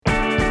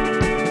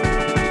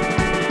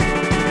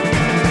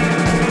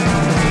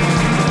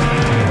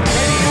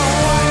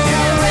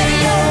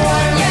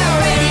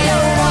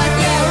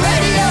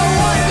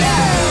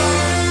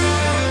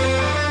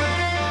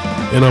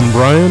And I'm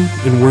Brian,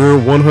 and we're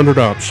 100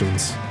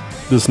 Options.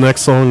 This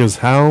next song is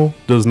How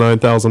Does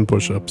 9,000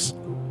 Push-Ups.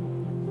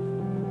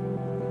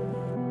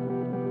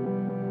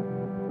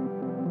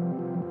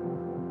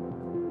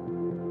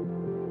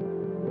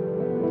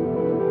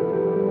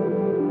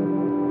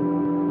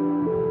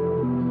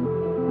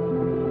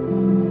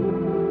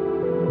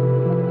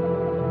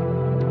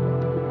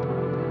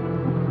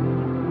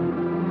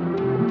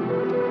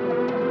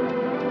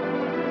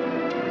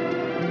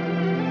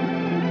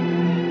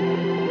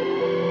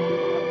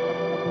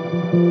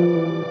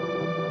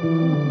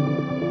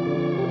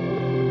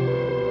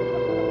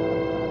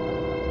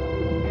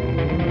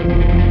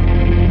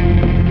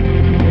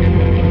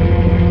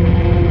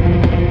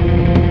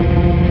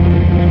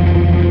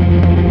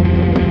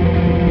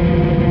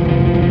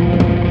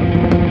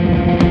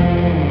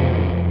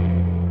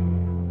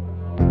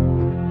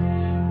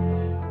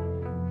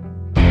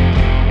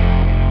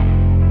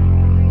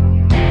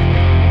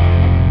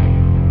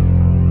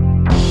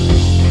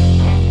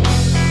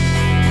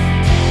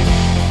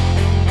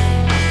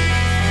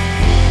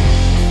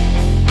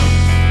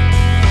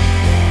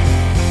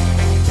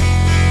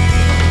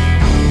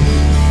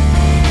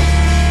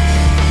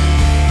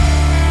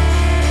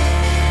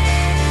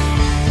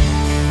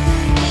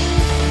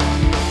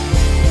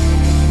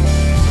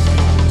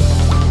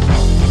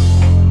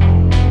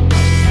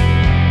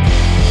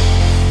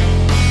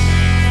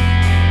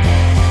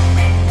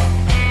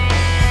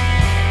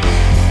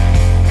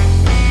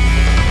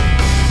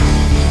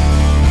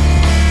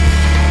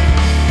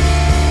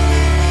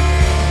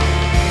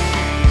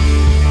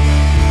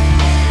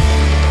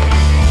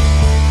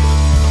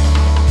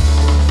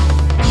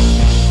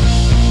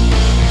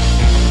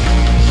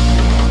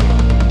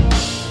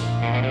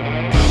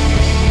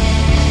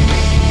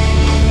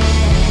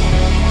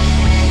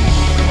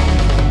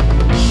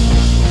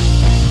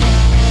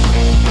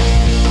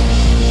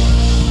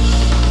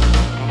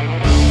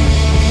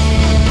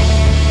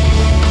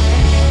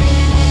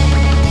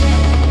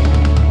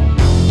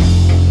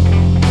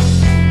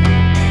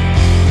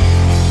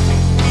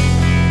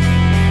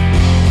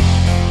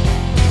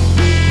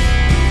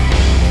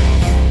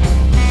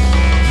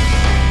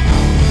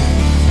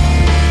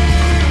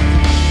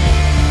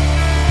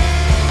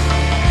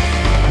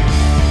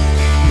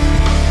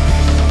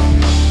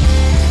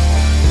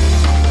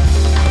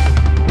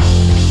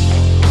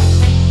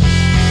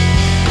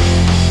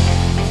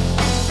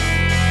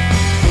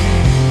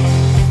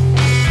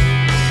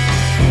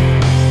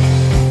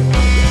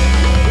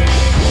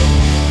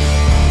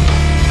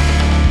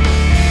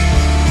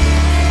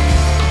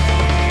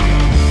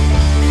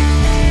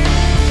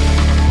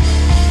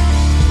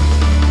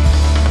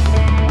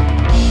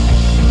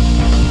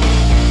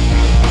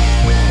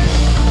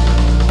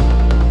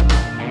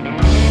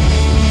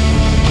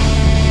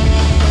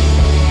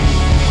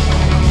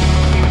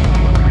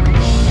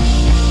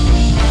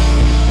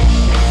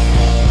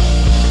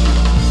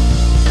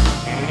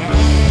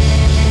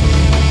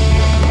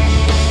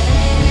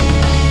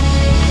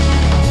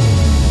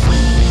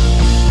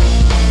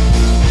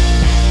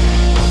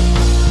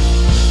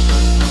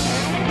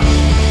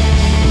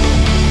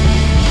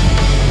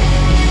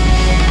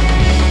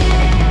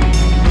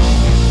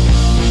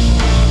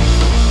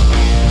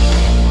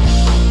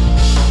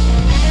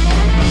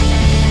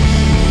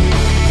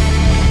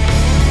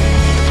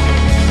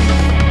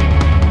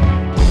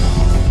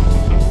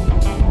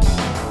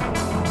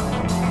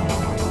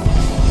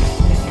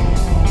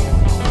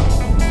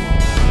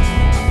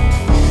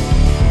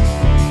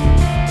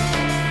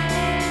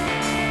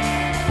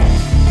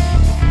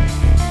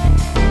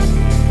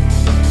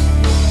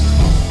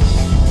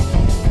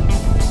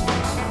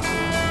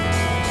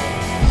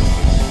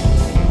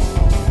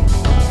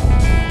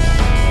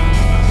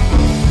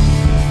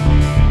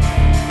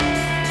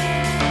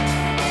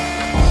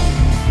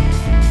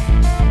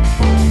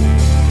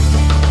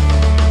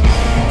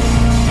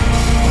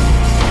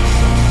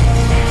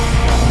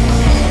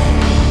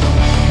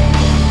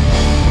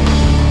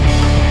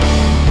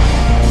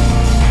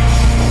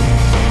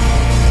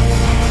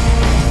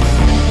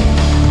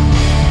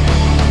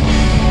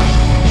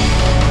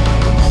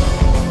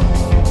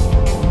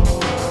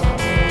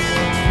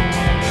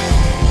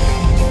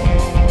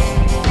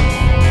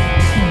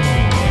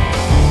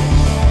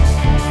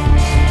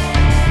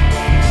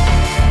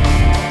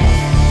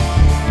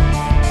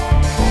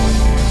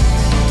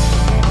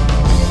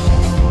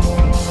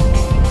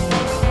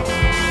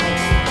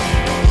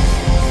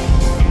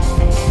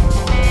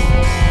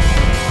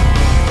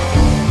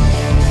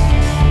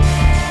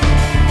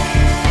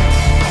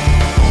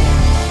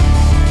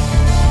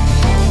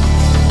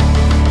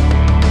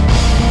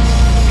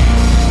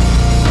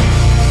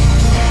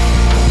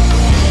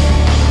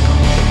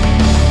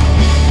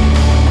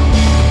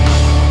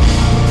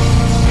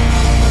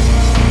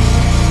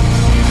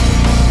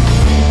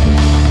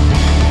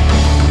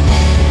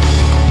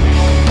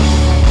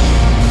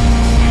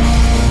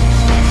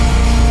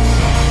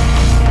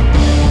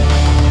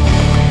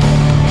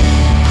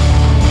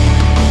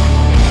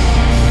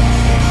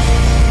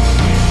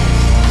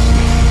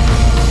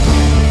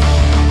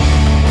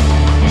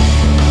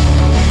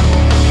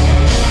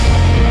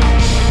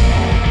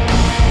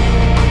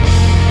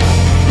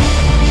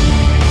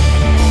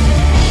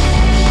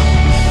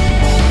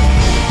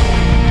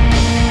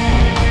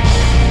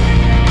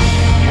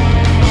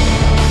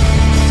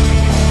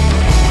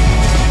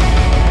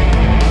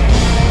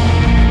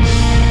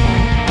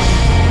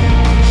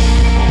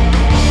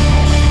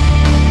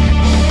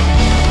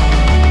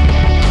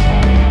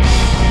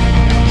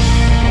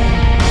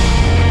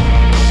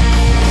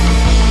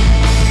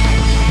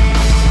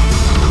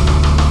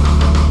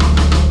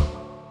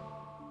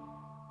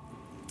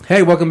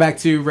 Hey, welcome back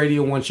to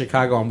Radio 1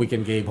 Chicago. I'm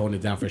Weekend Gabe holding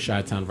it down for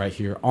Chi-Town right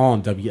here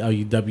on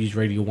WLUW's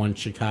Radio 1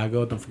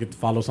 Chicago. Don't forget to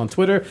follow us on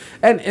Twitter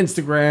and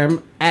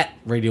Instagram at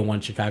Radio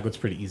 1 Chicago. It's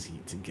pretty easy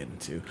to get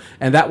into.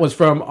 And that was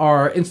from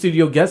our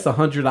in-studio guests,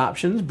 100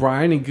 Options,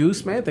 Brian and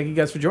Goose. Man, thank you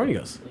guys for joining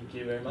us. Thank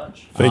you very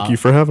much. Thank you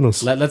for having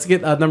us. Let's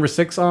get number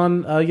 6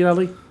 on,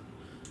 Yaneli.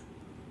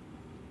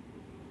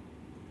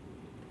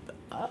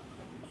 I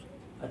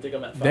think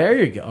I'm at 5.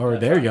 There you go. Or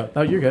there you go.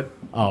 No, you're good.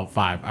 Oh,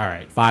 5. All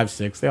right. 5,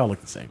 6. They all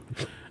look the same.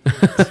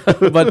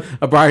 But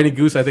Brian and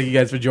Goose, I thank you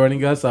guys for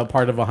joining us.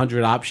 Part of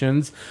 100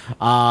 Options.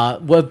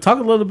 Well, talk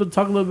a little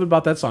bit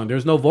about that song.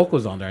 There's no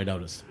vocals on there, I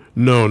noticed.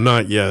 No,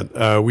 not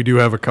yet. We do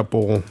have a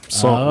couple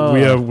songs.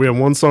 We have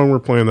one song we're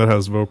playing that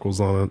has vocals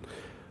on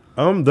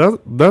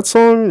it. That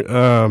song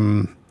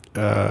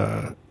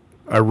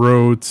I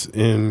wrote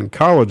in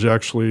college,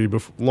 actually,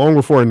 long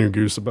before I knew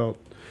Goose, about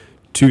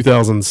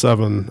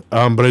 2007.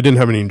 But I didn't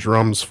have any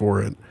drums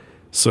for it,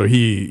 so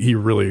he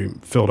really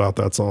filled out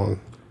that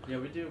song. Yeah,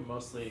 we do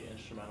mostly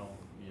instrumental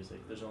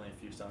music. There's only a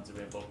few songs that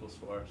we have vocals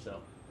for, so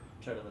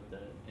try to let the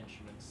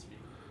instruments speak.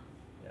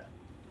 Yeah.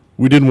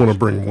 We did want to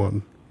bring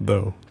one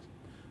though.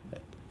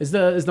 Is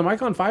the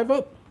mic on 5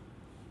 up?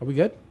 Are we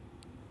good?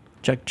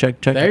 Check.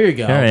 There you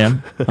go. Here I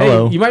am.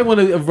 Hello. Hey, you might want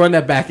to run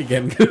that back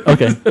again.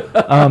 Okay.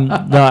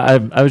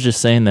 No, I was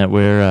just saying that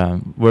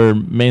we're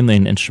mainly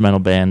an instrumental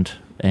band,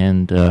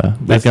 and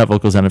we've got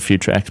vocals on a few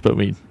tracks, but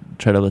we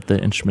try to let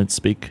the instruments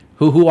speak.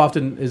 Who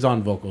often is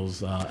on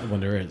vocals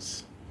when there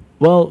is?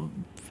 Well,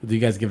 do you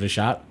guys give it a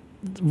shot?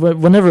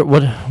 Whenever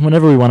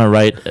we want to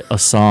write a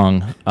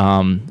song,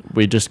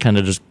 we just kind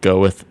of just go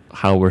with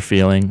how we're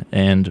feeling.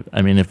 And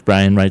I mean, if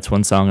Brian writes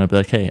one song, I'll be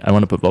like, hey, I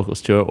want to put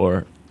vocals to it,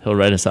 or he'll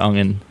write a song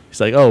and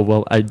he's like, oh,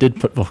 well, I did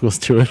put vocals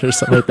to it or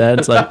something like that.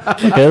 It's like,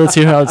 okay, let's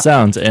hear how it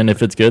sounds. And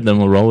if it's good, then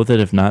we'll roll with it.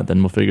 If not,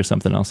 then we'll figure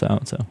something else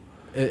out. So.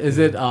 Is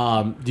it?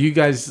 Do you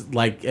guys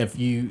like if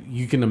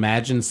you can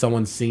imagine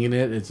someone singing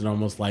it? It's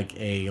almost like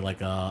a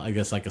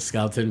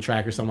skeleton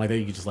track or something like that.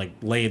 You can just like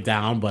lay it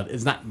down, but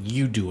it's not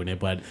you doing it,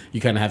 but you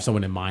kind of have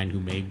someone in mind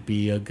who may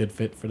be a good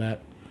fit for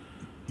that.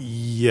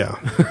 Yeah.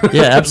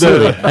 Yeah,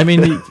 absolutely. I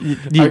mean,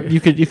 you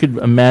could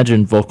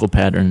imagine vocal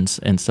patterns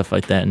and stuff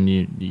like that, and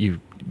you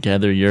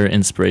gather your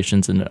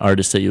inspirations and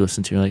artists that you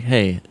listen to. You're like,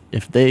 hey,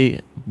 if they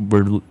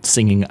were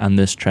singing on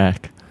this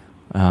track,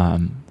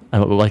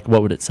 like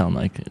what would it sound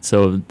like?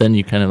 So then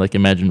you kind of like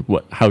imagine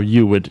how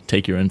you would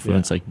take your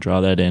influence, like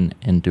draw that in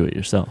and do it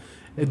yourself.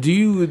 Do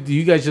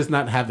you guys just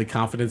not have the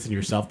confidence in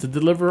yourself to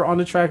deliver on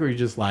the track, or you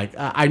just like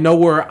I know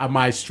where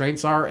my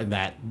strengths are and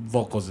that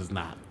vocals is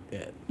not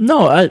it?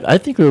 No, I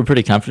think we were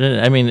pretty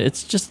confident. I mean,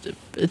 it's just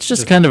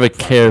kind of a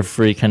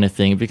carefree kind of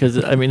thing,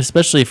 because I mean,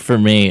 especially for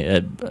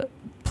me,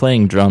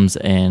 playing drums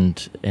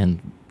and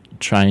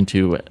trying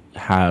to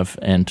have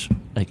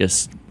and I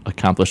guess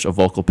accomplish a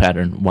vocal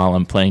pattern while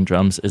I'm playing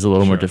drums is a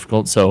little more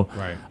difficult. So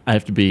I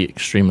have to be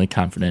extremely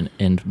confident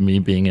in me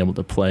being able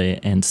to play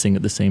and sing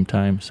at the same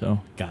time.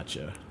 So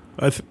gotcha.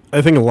 I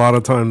think a lot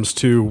of times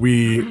too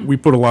we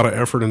put a lot of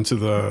effort into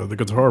the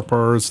guitar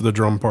parts, the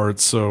drum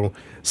parts. So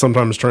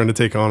sometimes trying to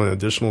take on an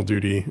additional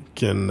duty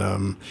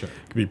can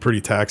be pretty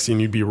taxing.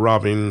 You'd be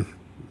robbing,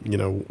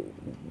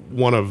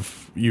 one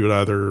of you would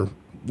either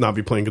not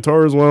be playing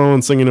guitar as well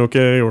and singing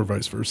okay, or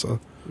vice versa.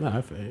 No,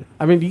 I feel you.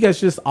 I mean, you guys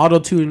just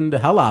auto-tune the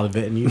hell out of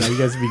it, and you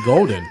guys would be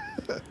golden.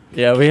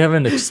 Yeah, we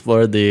haven't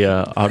explored the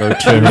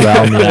auto-tune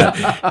realm yet.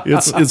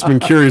 It's been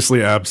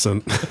curiously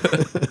absent.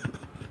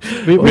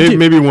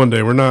 Maybe one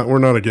day. We're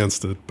not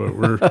against it, but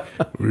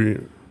we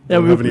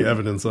don't have any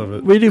evidence of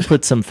it. We do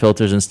put some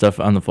filters and stuff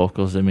on the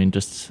vocals. I mean,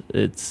 just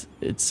it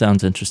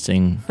sounds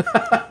interesting.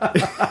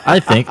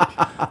 I think.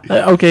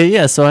 Okay,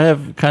 yeah. So I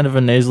have kind of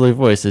a nasally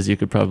voice, as you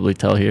could probably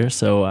tell here.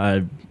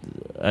 So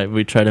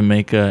we try to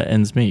make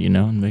ends meet,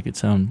 and make it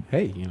sound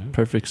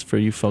perfect for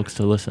you folks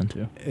to listen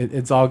to.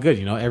 It's all good,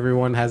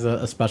 Everyone has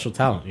a special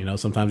talent,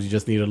 Sometimes you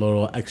just need a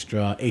little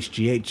extra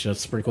HGH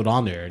just sprinkled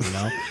on there,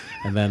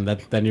 and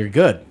then you're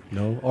good,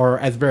 Or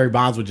as Barry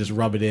Bonds would just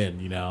rub it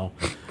in,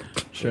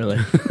 Surely.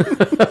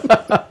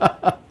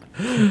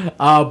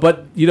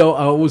 But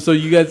so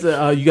you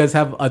guys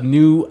have a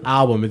new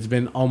album. It's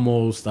been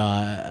almost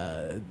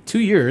 2+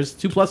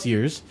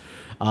 years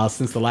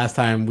since the last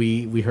time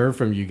we heard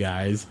from you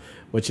guys,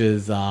 which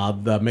is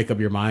the Make Up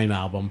Your Mind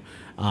album.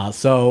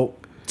 So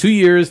 2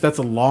 years, that's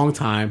a long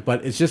time,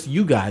 but it's just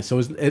you guys. So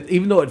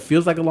even though it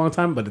feels like a long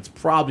time, but it's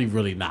probably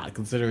really not,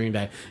 considering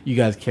that you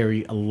guys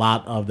carry a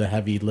lot of the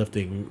heavy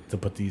lifting to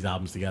put these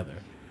albums together.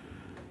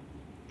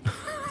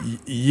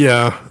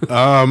 Yeah.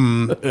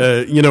 And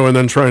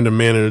then trying to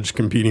manage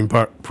competing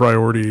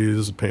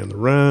priorities, paying the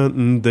rent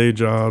and day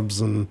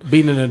jobs and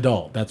being an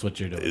adult. That's what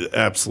you're doing.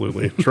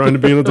 Absolutely. Trying to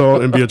be an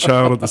adult and be a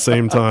child at the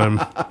same time.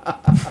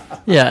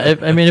 Yeah.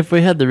 If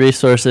we had the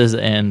resources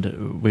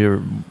and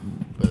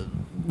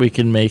we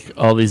can make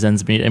all these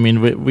ends meet. I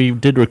mean, we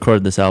did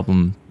record this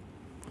album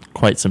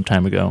quite some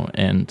time ago,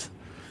 and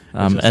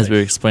as we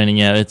were explaining,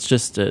 it's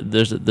just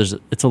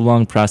it's a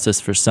long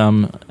process for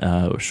some,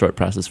 short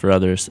process for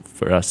others.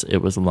 For us, it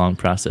was a long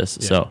process.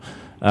 Yeah. So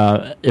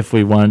if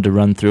we wanted to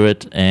run through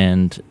it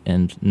and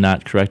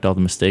not correct all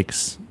the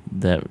mistakes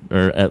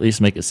or at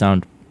least make it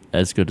sound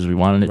as good as we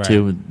wanted it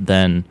to,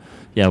 then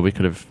yeah, we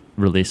could have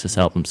released this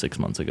album 6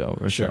 months ago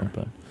or sure.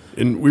 But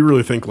and we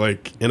really think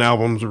like an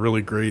album's a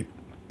really great.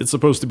 It's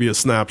supposed to be a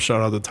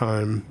snapshot of the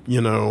time,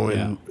 and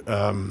I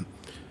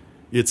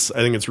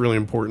think it's really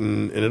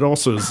important, and it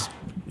also is.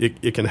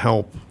 It can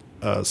help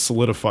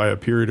solidify a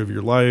period of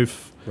your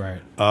life,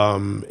 right?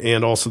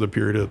 And also the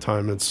period of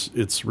time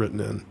it's written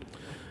in.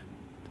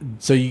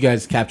 So you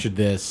guys captured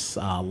this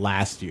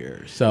last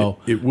year. So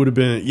it would have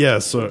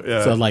been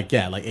So like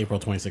April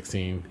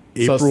 2016.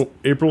 April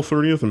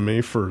 30th and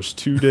May 1st,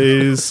 2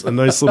 days, a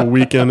nice little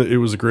weekend. It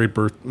was a great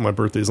My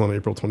birthday's on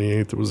April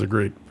 28th. It was a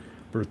great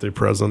birthday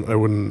present. That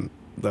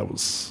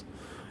was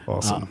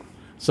awesome.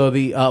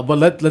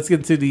 But let's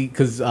get into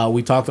because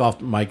we talked off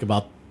mic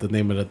about the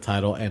name of the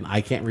title, and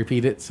I can't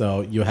repeat it,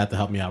 so you'll have to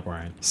help me out,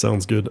 Brian.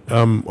 Sounds good.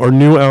 Our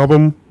new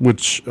album,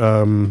 which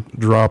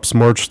drops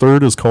March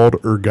 3rd, is called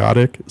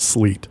Ergodic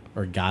Sleet.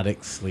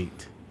 Ergodic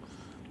Sleet.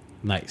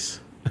 Nice.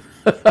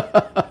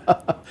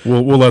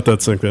 We'll let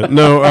that sink in.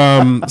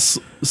 No,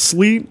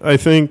 Sleet, I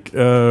think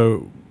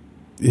him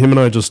and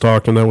I just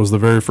talked, and that was the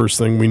very first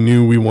thing we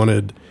knew we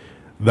wanted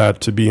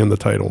that to be in the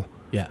title.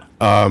 Yeah.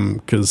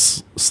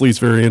 Because sleet's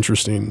very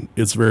interesting.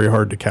 It's very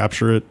hard to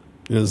capture it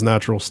in its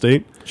natural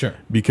state. Sure.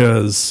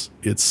 Because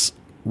it's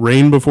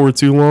rain before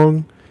too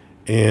long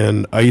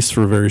and ice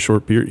for a very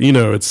short period.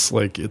 It's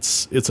like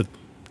it's a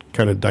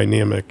kind of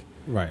dynamic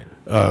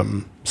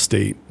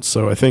state.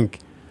 So I think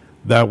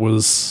that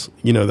was,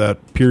 that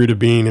period of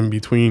being in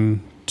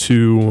between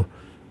two,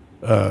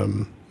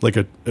 like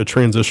a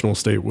transitional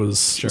state was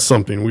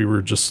something we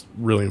were just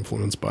really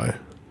influenced by.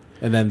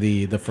 And then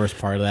the first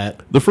part of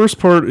that. The first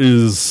part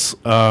is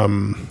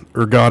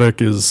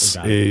ergodic is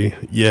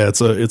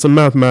it's a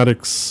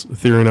mathematics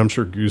theory, and I'm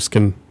sure Goose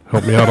can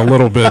help me out a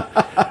little bit.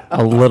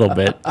 A little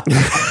bit,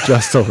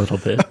 just a little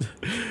bit.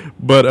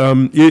 But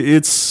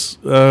it's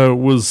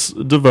was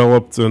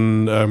developed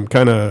and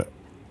kind of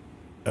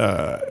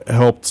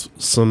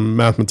helped some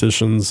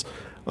mathematicians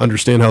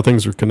understand how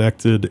things are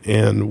connected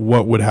and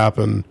what would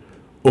happen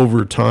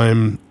over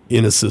time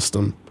in a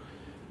system.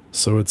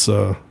 So it's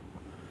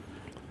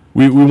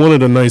we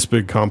wanted a nice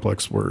big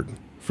complex word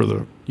for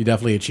the. You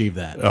definitely achieved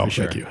that. Oh,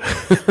 for thank you.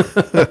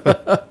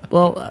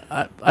 Well,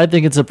 I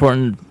think it's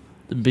important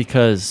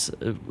because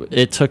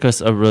it took us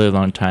a really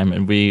long time,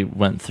 and we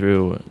went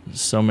through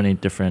so many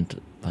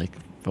different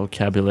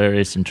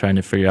vocabularies and trying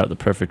to figure out the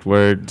perfect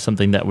word,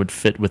 something that would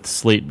fit with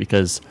sleet.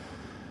 Because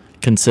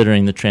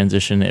considering the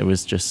transition,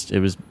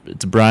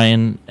 it's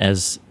Brian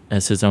as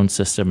his own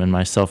system and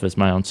myself as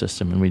my own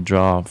system, and we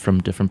draw from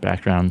different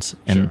backgrounds,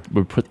 and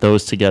we put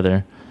those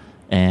together.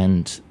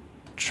 And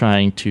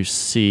trying to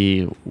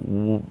see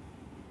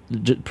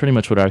pretty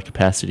much what our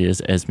capacity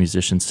is as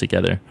musicians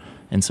together.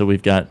 And so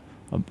we've got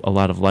a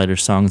lot of lighter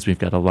songs, we've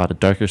got a lot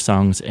of darker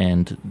songs,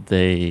 and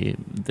they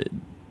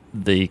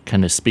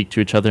kind of speak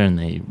to each other and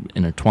they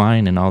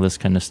intertwine and all this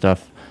kind of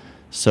stuff.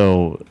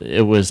 So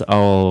it was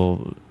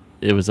all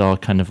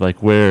kind of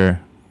like,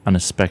 where on a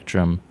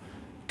spectrum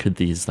could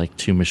these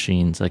two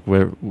machines,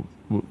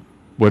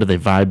 where do they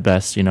vibe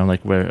best,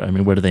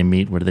 where do they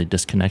meet, where do they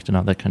disconnect, and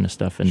all that kind of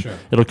stuff. And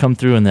it'll come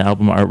through in the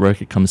album artwork,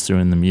 it comes through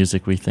in the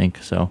music, we think.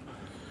 So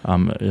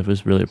it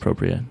was really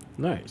appropriate.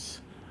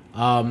 Nice.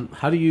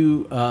 How do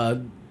you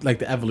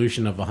the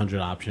evolution of 100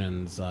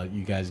 Options,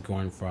 you guys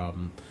going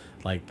from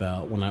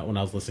when I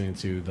was listening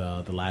to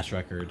the last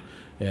record,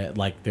 there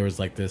was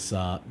this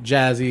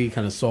jazzy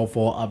kind of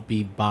soulful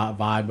upbeat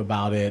vibe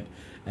about it,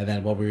 and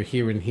then what we were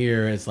hearing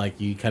here is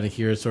you kind of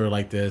hear sort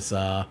of this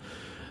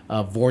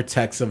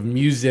vortex of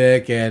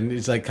music, and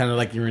it's kind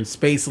of you're in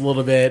space a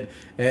little bit.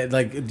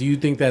 Do you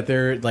think that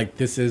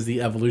this is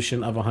the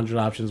evolution of 100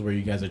 Options, where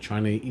you guys are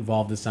trying to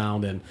evolve the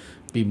sound and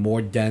be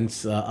more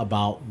dense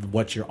about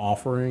what you're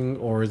offering,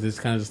 or is this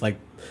kind of just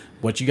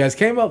what you guys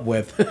came up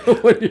with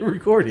when you're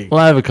recording? Well,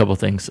 I have a couple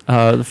things.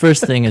 The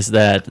first thing is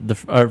that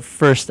our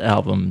first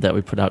album that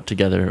we put out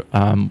together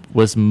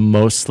was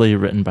mostly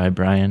written by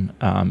Brian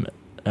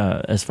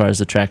as far as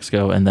the tracks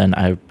go, and then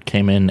I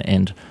came in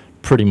and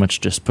pretty much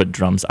just put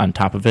drums on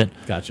top of it.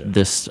 Gotcha.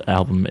 This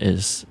album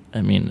is,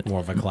 more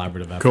of a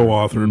collaborative effort.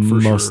 Co-authored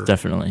for most sure.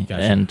 Definitely.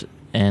 Gotcha.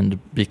 And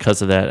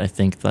because of that, I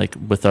think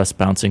with us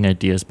bouncing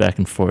ideas back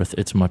and forth,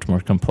 it's much more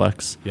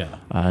complex. Yeah.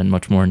 And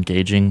much more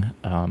engaging.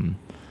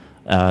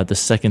 The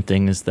second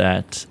thing is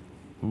that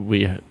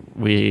we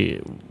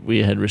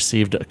had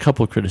received a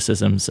couple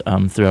criticisms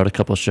throughout a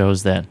couple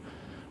shows that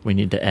we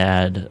need to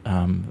add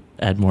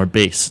more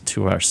bass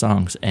to our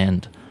songs,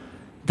 and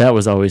that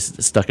was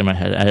always stuck in my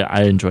head.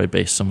 I enjoy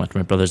bass so much.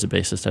 My brother's a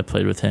bassist. I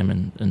played with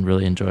him and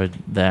really enjoyed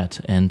that.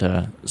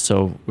 And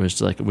so it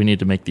was we need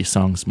to make these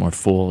songs more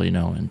full,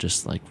 and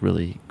just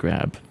really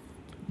grab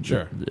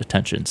the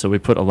attention. So we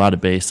put a lot of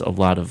bass, a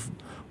lot of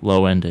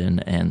low end in,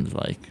 and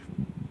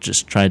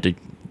just tried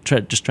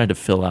to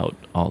fill out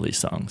all these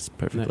songs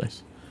perfectly.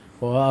 Nice.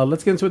 Well,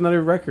 let's get into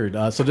another record.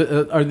 Are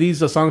these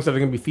the songs that are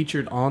going to be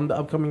featured on the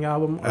upcoming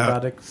album,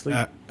 Erotic Sleep?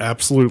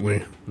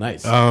 Absolutely.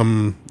 Nice.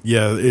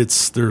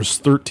 There's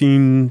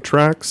 13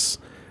 tracks.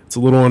 It's a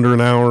little under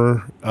an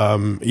hour.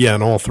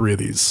 And all 3 of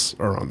these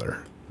are on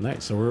there.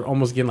 Nice. So we're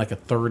almost getting like a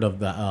third of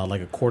the,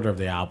 like a quarter of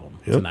the album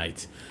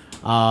tonight.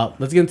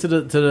 Let's get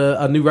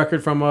into a new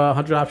record from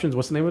 100 Options.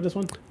 What's the name of this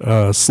one?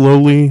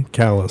 Slowly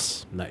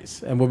Callous.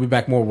 Nice. And we'll be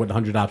back more with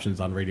 100 Options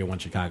on Radio 1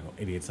 Chicago,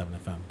 88.7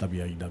 FM,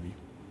 WLUW.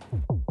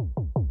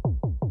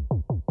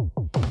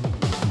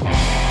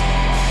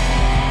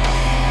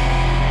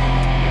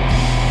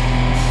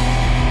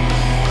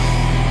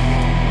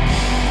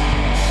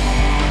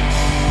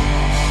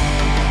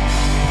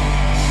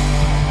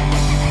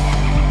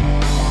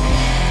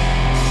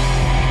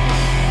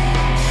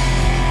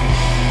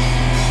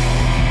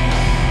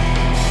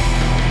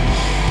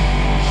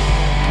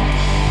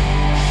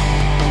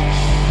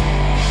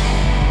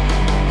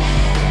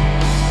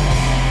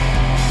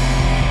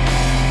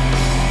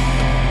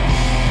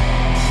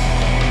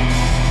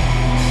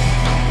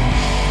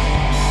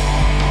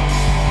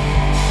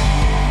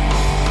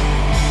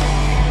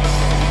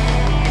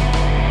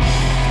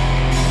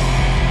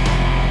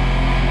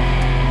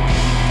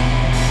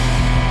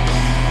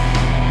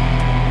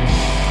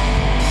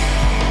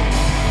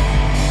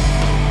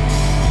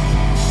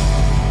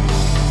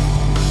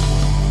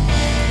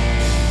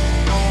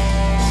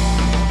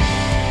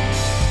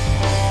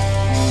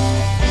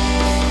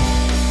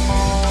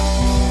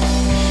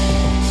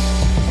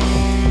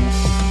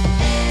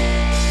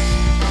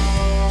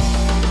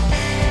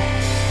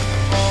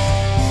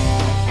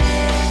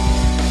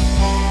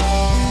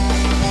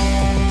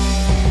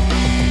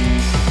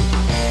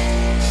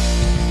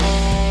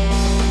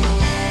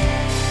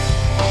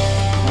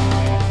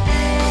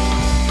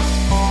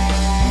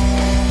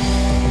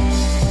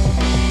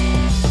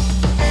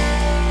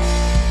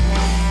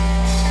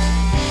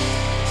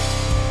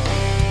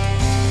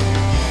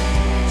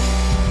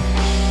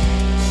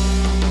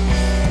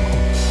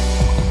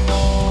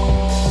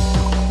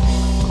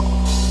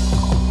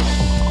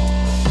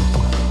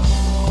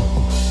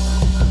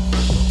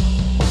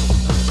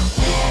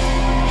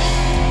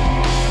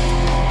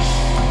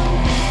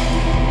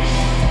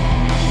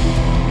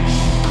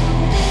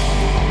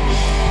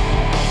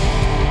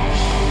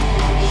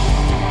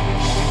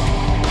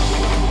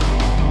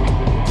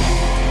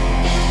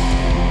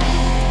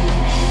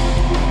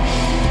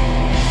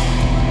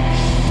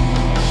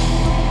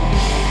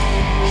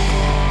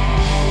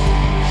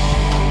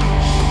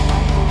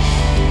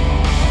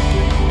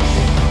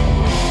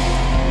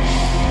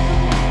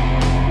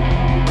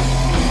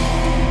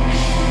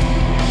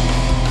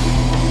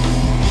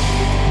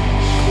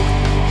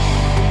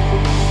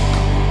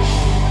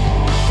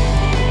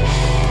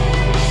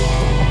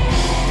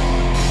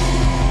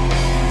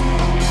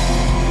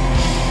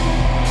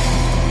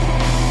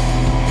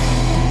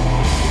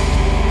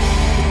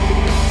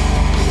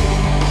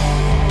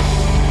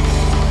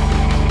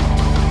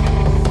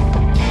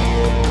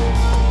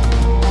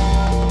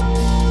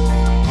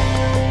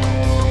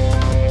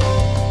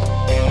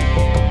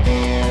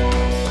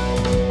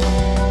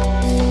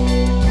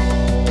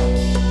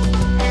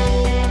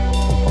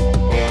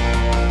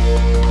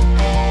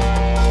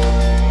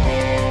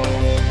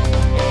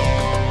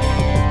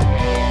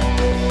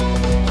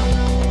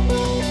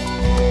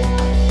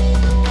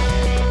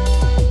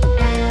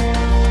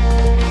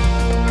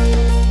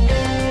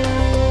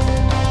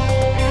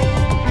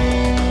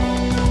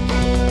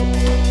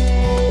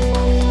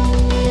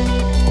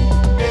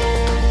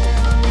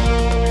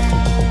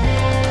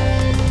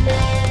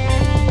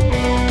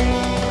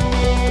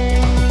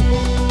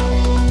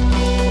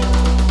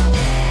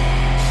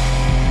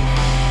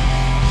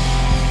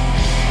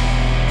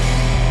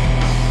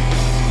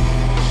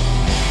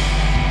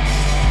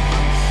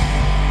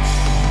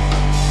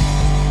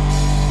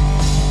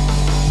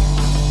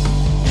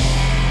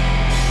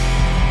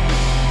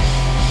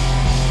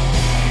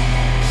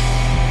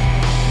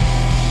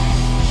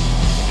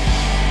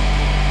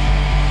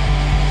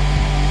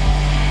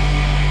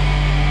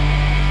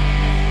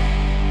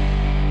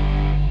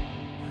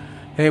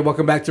 Hey,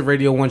 welcome back to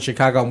Radio 1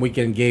 Chicago. I'm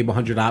Weekend Gabe.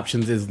 100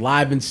 Options is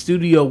live in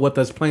studio with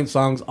us playing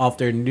songs off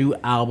their new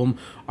album,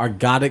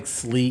 Argotic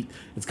Sleet.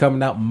 It's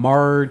coming out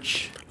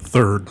March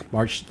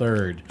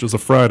 3rd. Just a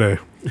Friday.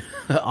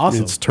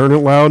 Awesome. It's turn it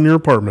loud in your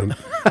apartment.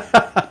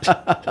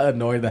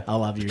 Annoy the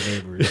hell out of your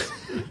neighbors.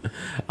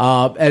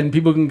 And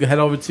people can head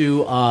over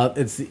to,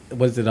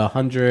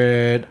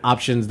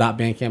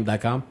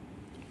 100options.bandcamp.com?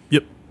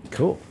 Yep.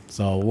 Cool.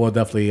 So we'll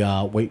definitely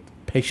wait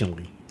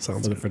patiently for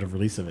the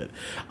release of it.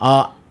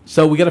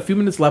 So we got a few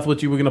minutes left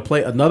with you. We're going to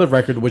play another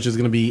record, which is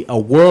going to be a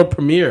world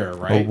premiere,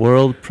 right? A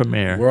world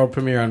premiere. World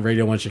premiere on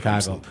Radio 1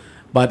 Chicago.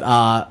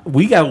 But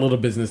we got a little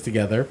business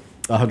together,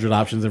 100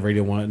 Options of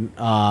Radio 1,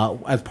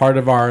 as part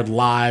of our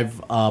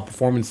live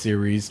performance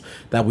series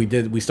that we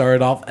did. We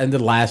started off, ended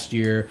last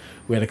year.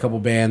 We had a couple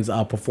bands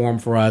perform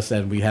for us,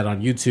 and we had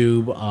on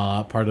YouTube,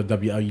 part of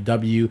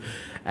WLUW.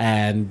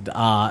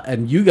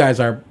 and you guys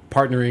are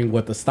partnering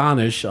with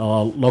Astonish, a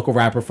local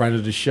rapper friend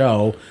of the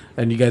show,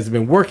 and you guys have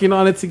been working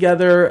on it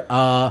together.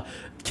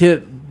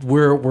 Kid,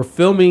 we're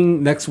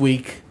filming next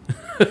week.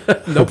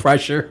 No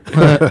pressure.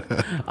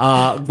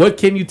 What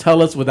can you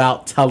tell us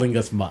without telling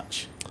us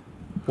much?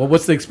 Well,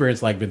 what's the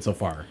experience like been so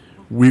far?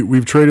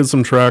 We've traded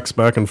some tracks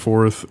back and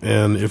forth,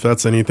 and if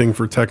that's anything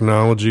for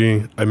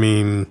technology, I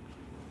mean,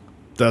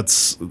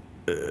 that's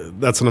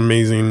an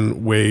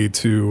amazing way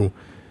to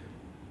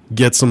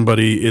get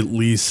somebody at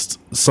least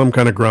some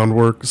kind of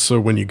groundwork. So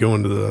when you go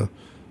into the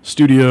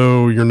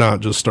studio, you're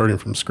not just starting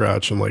from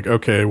scratch and like,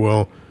 okay,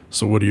 well,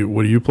 so what do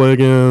you play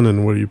again,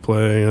 and what do you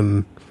play,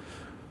 and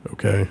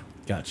okay,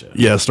 gotcha.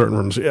 Yeah,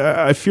 starting from.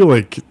 I feel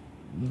like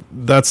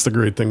that's the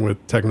great thing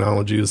with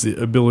technology is the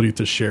ability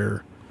to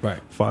share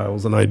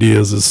files and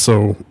ideas is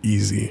so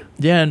easy.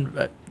 Yeah,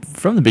 and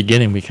from the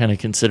beginning, we kind of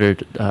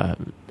considered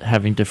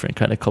having different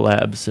kind of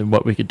collabs and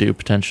what we could do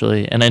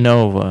potentially. And I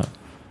know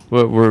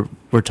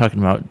we're talking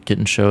about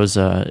getting shows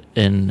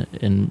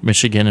in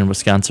Michigan and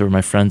Wisconsin where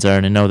my friends are,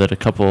 and I know that a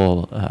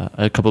couple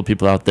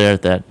people out there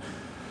that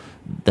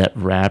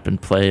rap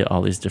and play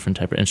all these different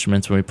type of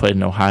instruments. When we played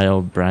in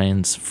Ohio,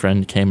 Brian's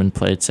friend came and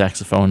played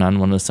saxophone on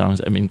one of the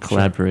songs. I mean,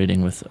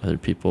 collaborating with other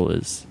people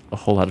is a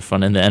whole lot of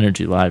fun, and the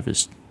energy live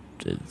is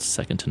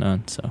second to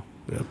none. So,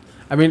 yeah.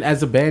 I mean,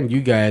 as a band,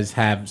 you guys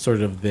have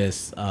sort of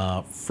this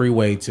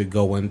freeway to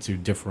go into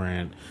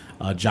different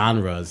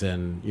genres,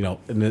 and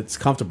and it's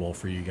comfortable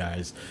for you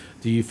guys.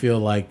 Do you feel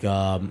like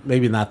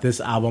maybe not this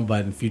album,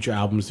 but in future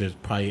albums, there's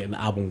probably an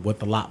album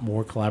with a lot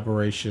more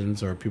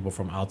collaborations or people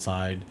from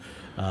outside?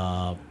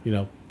 I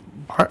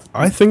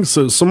think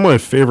so. Some of my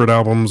favorite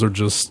albums are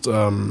just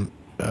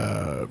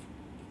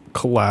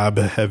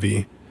collab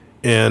heavy,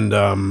 and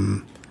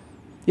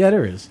yeah,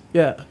 there is.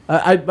 Yeah,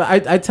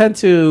 I tend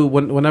to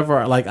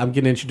whenever like I'm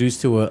getting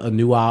introduced to a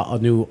new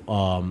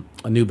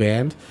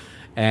band,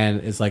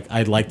 and it's like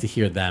I'd like to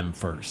hear them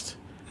first.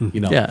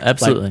 Yeah,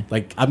 absolutely.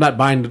 Like I'm not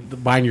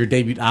buying your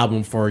debut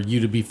album for you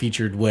to be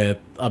featured with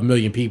a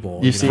million people.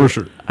 You see, for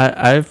sure.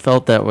 I've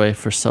felt that way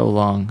for so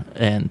long,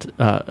 and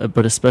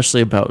but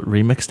especially about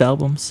remixed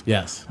albums.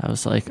 Yes, I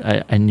was like,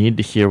 I need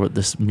to hear what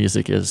this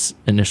music is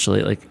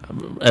initially, like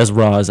as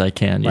raw as I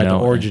can. The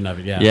origin of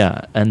it. Yeah,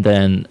 yeah, and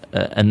then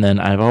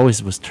I've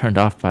always was turned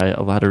off by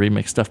a lot of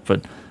remix stuff.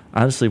 But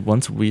honestly,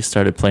 once we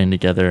started playing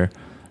together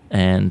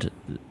and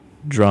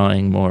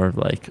drawing more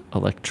like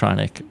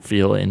electronic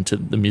feel into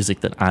the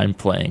music that I'm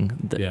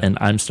playing and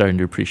I'm starting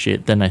to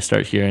appreciate, then I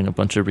start hearing a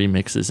bunch of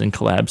remixes and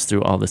collabs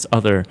through all this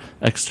other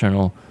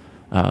external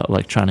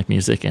electronic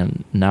music,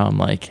 and now I'm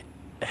like,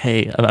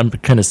 hey, I'm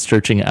kind of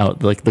searching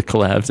out like the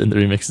collabs and the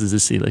remixes to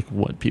see like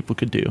what people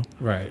could do.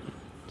 Right.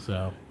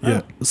 So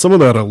yeah, some of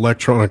that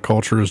electronic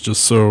culture is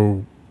just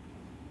so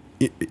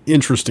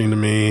interesting to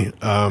me,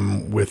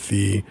 with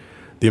the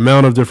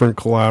amount of different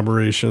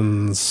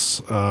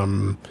collaborations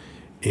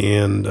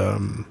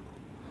and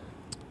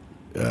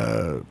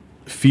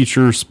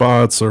feature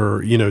spots,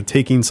 or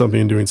taking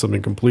something and doing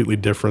something completely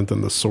different than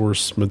the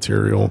source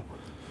material,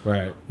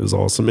 right, is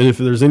awesome. And if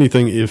there's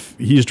anything, if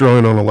he's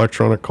drawing on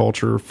electronic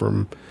culture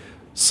from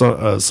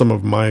some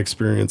of my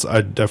experience,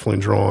 I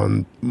definitely draw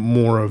on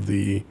more of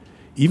the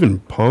even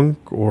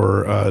punk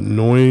or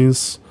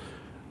noise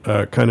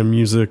kind of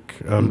music.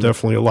 I'm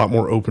definitely a lot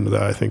more open to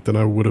that, I think, than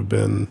I would have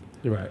been.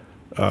 You're right.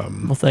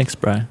 Well, thanks,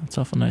 Brian. It's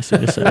awful nice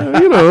of you to say.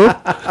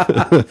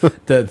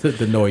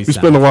 The noise. We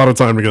spend a lot of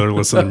time together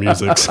listening to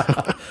music. So.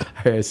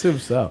 I assume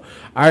so.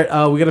 All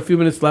right, we got a few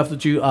minutes left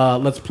with you.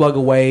 Let's plug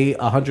away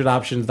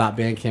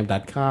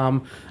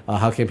 100options.bandcamp.com.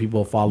 How can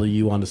people follow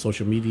you on the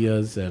social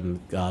medias and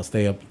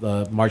stay up?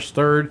 March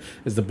 3rd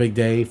is the big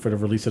day for the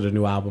release of the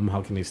new album.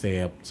 How can they stay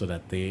up so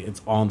that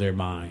it's on their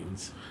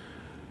minds?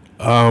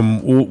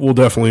 We'll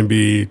definitely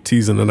be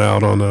teasing it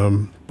out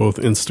on both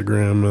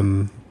Instagram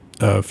and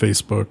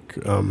Facebook.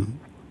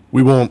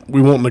 We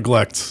won't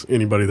neglect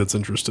anybody that's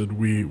interested.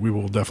 We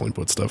will definitely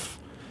put stuff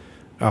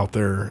out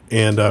there,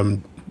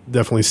 and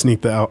definitely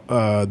sneak the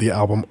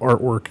album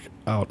artwork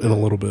out in a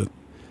little bit.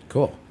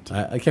 Cool.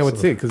 I can't wait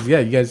to see it, because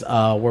you guys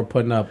were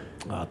putting up.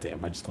 Oh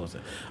damn! I just closed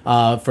it.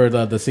 For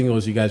the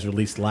singles you guys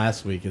released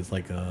last week, it's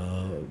like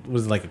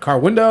was it like a car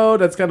window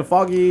that's kind of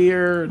foggy,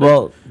 or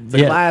the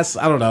glass?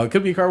 I don't know. It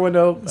could be a car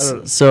window.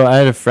 So I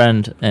had a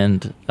friend,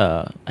 and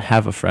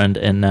have a friend,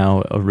 and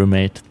now a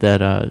roommate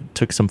that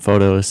took some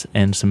photos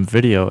and some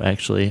video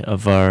actually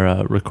of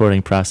our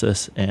recording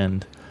process,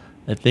 and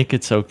I think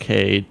it's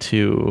okay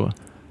to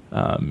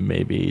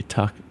maybe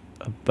talk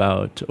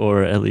about,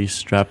 or at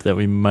least drop, that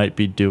we might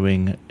be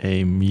doing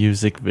a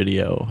music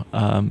video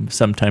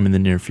sometime in the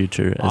near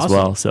future as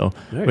well. So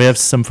we have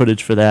some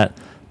footage for that.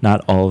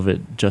 Not all of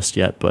it just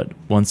yet, but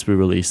once we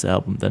release the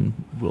album, then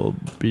we'll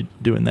be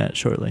doing that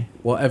shortly.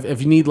 Well,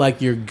 if you need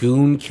like your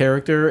goon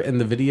character in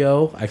the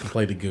video, I can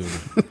play the goon.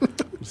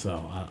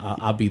 So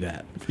I'll be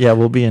that. Yeah,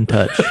 we'll be in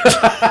touch.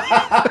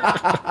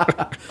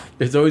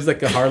 There's always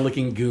like a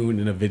hard-looking goon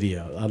in a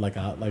video, like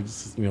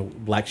just,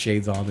 black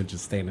shades on and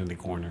just standing in the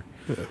corner.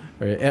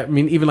 Right? I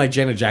mean, even like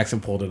Janet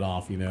Jackson pulled it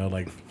off.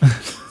 Like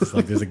it's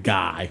like there's a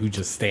guy who's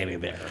just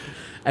standing there.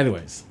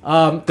 Anyways,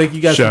 thank you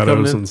guys for coming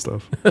in. Shadows and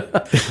stuff.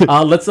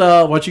 Let's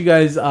why don't you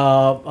guys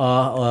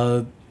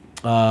tell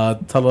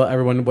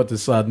everyone what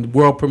this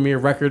world premiere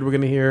record we're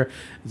gonna hear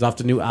is off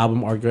the new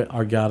album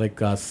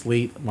Argotic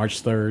Slate,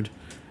 March 3rd.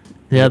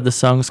 Yeah, the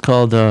song's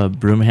called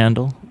Broom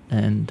Handle,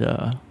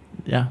 and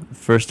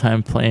first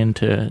time playing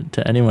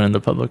to anyone in the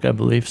public, I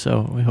believe.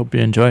 So we hope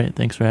you enjoy it.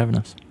 Thanks for having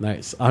us.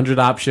 Nice. 100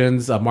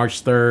 options,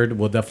 March 3rd.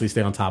 We'll definitely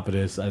stay on top of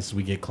this as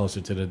we get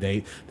closer to the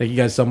date. Thank you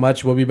guys so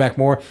much. We'll be back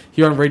more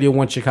here on Radio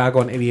 1 Chicago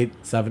on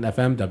 88.7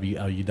 FM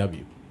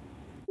WLUW.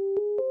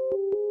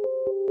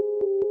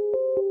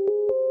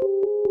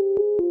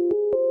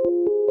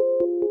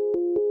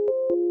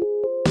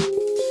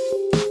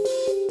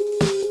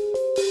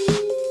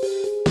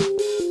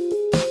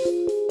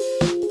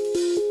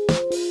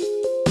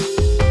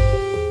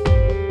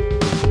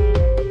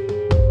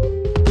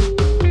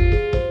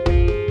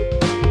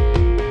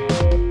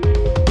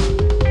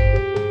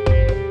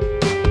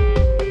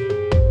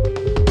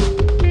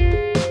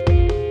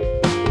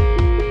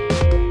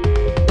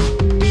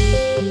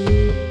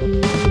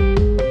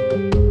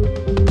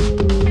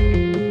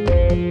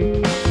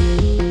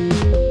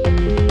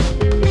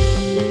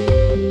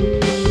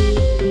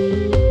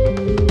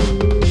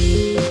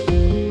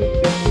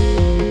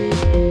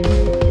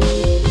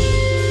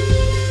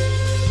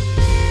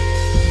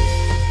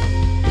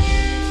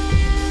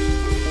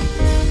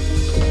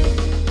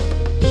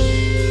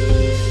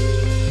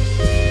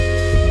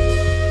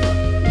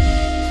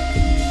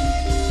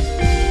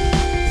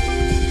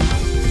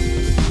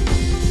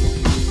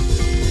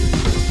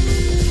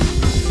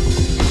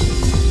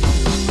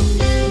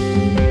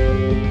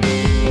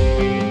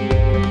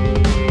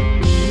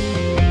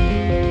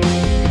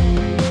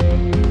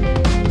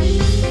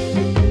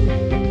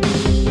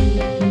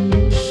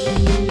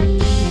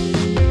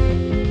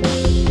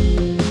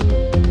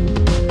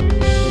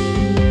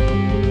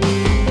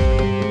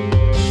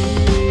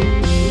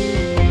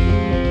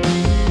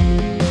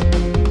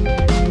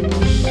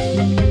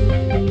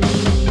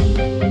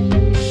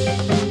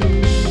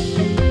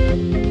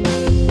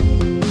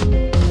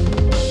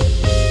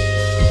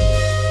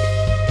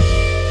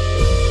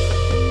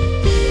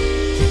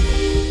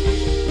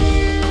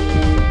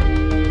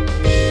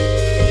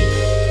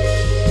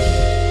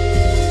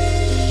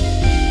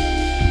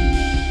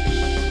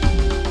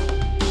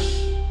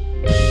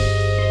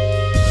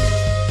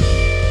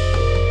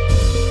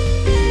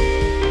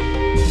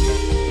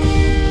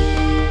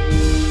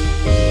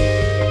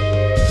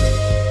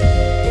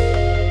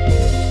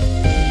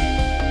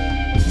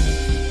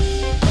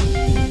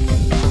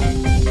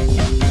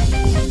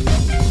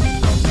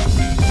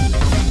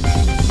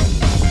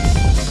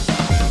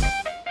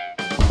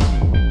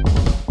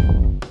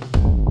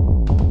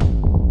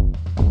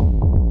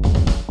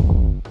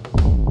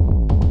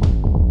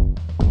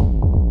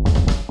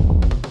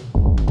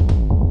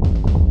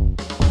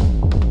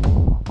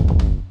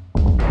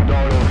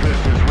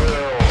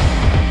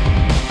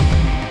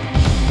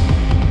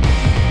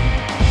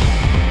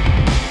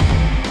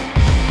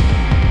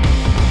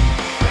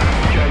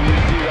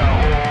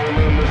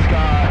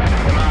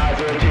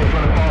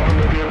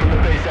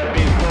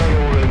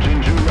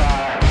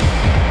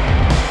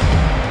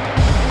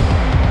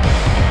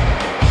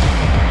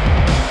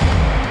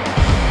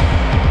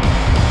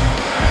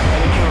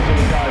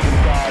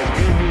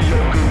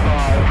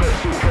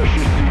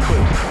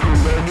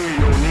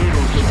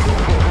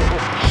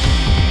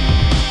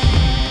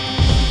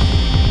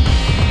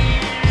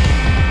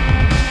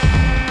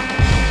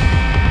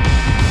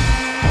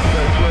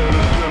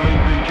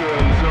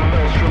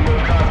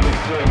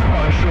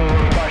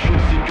 Unsure